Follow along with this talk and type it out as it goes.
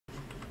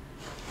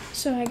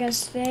So hi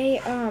guys, today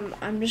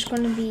I'm just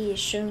going to be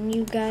showing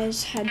you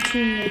guys how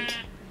to make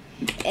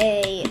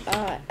a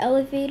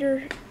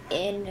elevator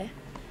in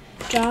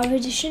Java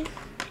Edition,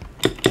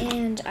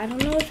 and I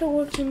don't know if it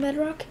works in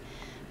Bedrock,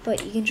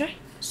 but you can try.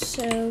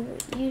 So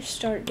you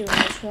start doing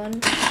this 1, 2,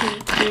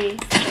 3,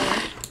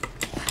 4,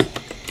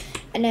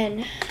 and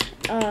then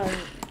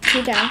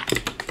 2 down,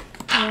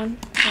 1,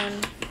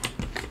 1,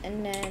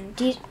 and then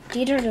these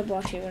are the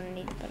blocks you're going to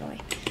need, by the way.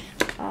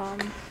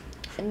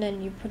 And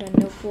then you put a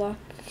note block,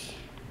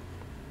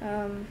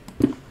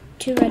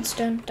 2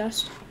 redstone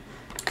dust.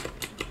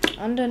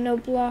 On the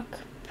note block,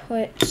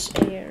 put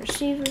a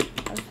receiver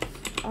of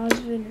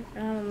Osvid, I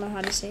don't know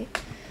how to say it.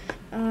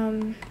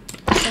 Sun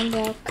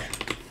block,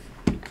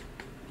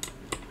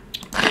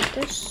 break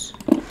this,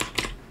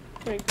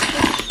 break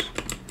this.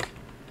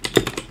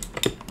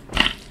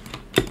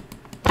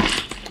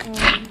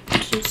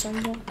 2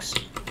 sun blocks.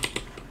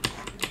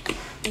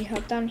 You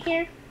hop down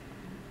here,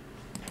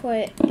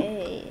 put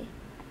a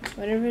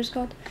whatever it's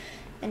called,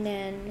 and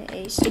then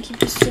a sticky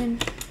piston,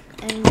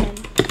 and then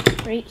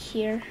right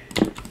here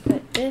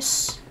put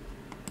this,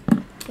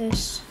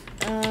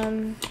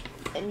 and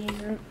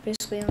you're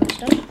basically almost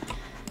done.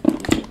 You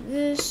do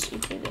this, you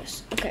do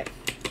this. Okay,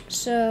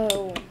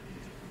 so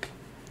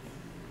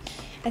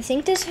I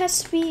think this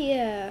has to be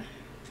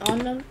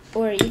odd number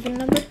or even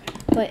number,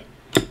 but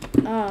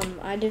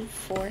I did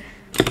 4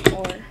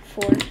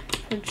 for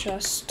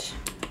just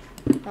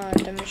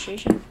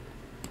demonstration.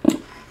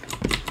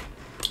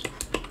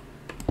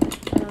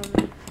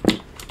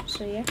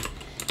 So yeah,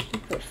 you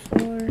put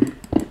 4,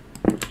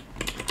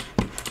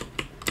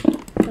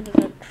 put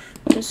it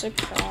this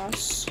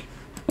across,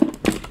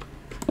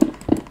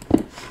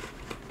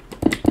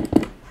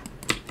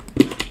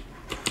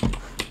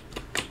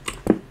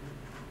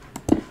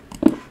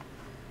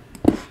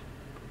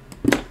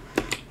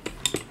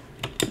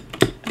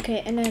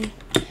 okay, and then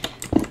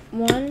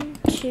 1,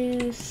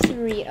 2,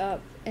 3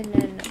 up, and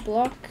then a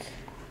block,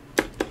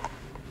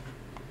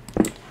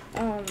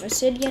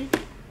 obsidian,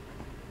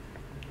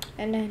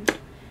 and then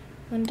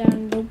 1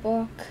 down low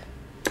block,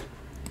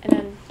 and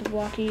then the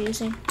block you're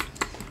using,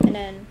 and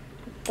then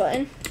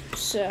button.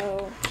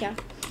 So yeah,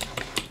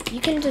 you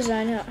can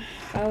design it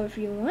however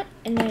you want,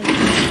 and then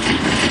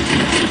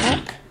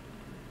up,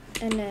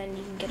 and then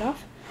you can get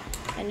off,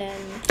 and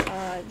then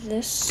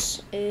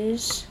this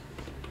is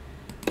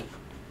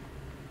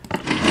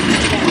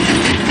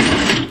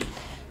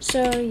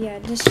so yeah,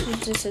 this was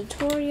the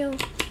tutorial,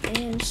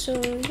 and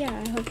so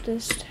yeah, I hope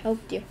this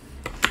helped you.